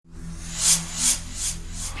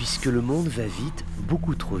Puisque le monde va vite,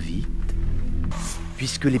 beaucoup trop vite,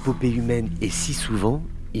 puisque l'épopée humaine est si souvent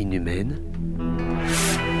inhumaine,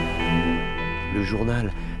 le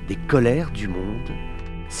journal des colères du monde,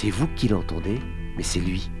 c'est vous qui l'entendez, mais c'est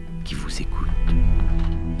lui qui vous écoute.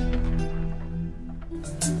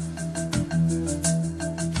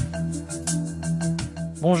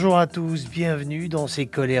 Bonjour à tous, bienvenue dans ces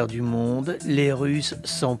colères du monde. Les Russes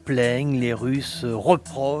s'en plaignent, les Russes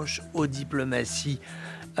reprochent aux diplomaties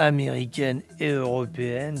américaines et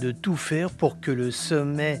européennes de tout faire pour que le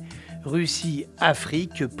sommet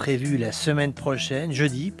Russie-Afrique, prévu la semaine prochaine,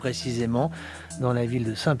 jeudi précisément, dans la ville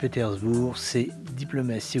de Saint-Pétersbourg, ces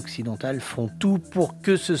diplomaties occidentales font tout pour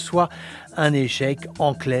que ce soit un échec.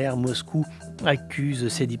 En clair, Moscou accuse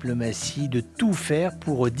ces diplomaties de tout faire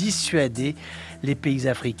pour dissuader les pays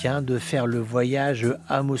africains de faire le voyage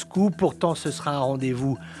à Moscou. Pourtant, ce sera un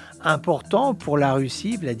rendez-vous important pour la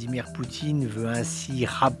Russie. Vladimir Poutine veut ainsi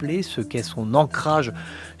rappeler ce qu'est son ancrage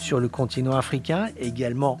sur le continent africain,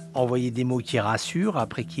 également envoyer des mots qui rassurent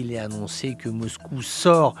après qu'il ait annoncé que Moscou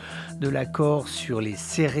sort de l'accord sur les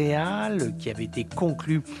céréales qui avait été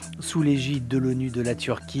conclu sous l'égide de l'ONU de la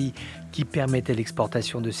Turquie, qui permettait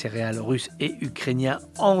l'exportation de céréales russes et ukrainiens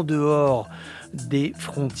en dehors des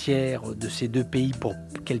frontières de ces deux pays pour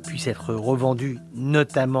qu'elles puissent être revendues,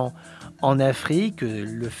 notamment en Afrique.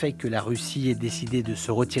 Le fait que la Russie ait décidé de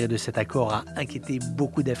se retirer de cet accord a inquiété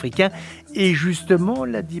beaucoup d'Africains. Et justement,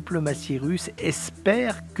 la diplomatie russe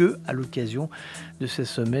espère qu'à l'occasion de ce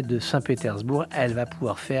sommet de Saint-Pétersbourg, elle va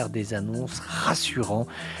pouvoir faire des annonces rassurant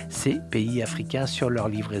ces pays africains sur leur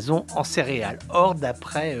livraison en céréales. Or,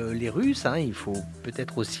 d'après les Russes, il faut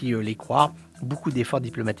peut-être aussi les croire, beaucoup d'efforts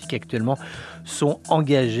diplomatiques actuellement sont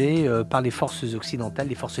engagés par les forces occidentales,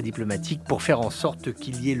 les forces diplomatiques, pour faire en sorte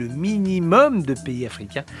qu'il y ait le minimum de pays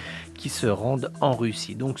africains qui se rendent en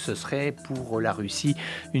Russie. Donc ce serait pour la Russie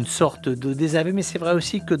une sorte de désaveu, mais c'est vrai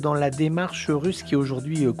aussi que dans la démarche russe qui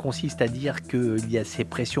aujourd'hui consiste à dire qu'il y a ces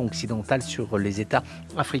pressions occidentales sur les États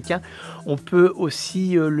africains, on peut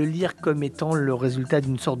aussi le lire comme étant le résultat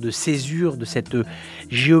d'une sorte de césure de cette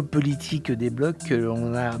géopolitique des blocs que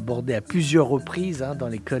l'on a abordé à plusieurs reprises dans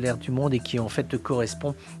les colères du monde et qui en fait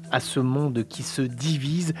correspond à ce monde qui se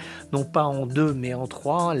divise, non pas en deux mais en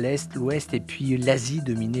trois, l'Est, l'Ouest et puis l'Asie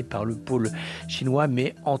dominée par le pôle chinois,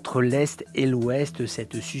 mais entre l'Est et l'Ouest,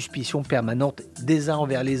 cette suspicion permanente des uns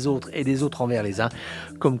envers les autres et des autres envers les uns,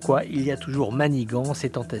 comme quoi il y a toujours manigance et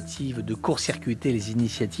tentatives de court-circuiter les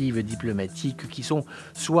initiatives diplomatiques qui sont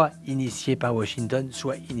soit initiées par Washington,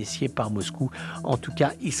 soit initiées par Moscou. En tout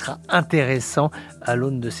cas, il sera intéressant à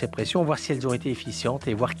l'aune de ces pressions, voir si elles ont été efficientes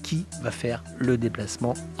et voir qui va faire le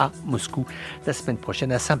déplacement à Moscou la semaine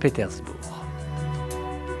prochaine à Saint-Pétersbourg.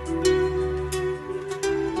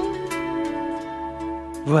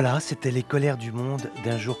 Voilà, c'était les colères du monde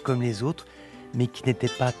d'un jour comme les autres, mais qui n'étaient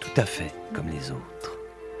pas tout à fait comme les autres.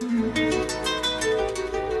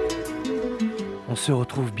 On se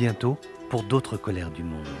retrouve bientôt pour d'autres colères du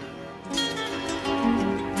monde.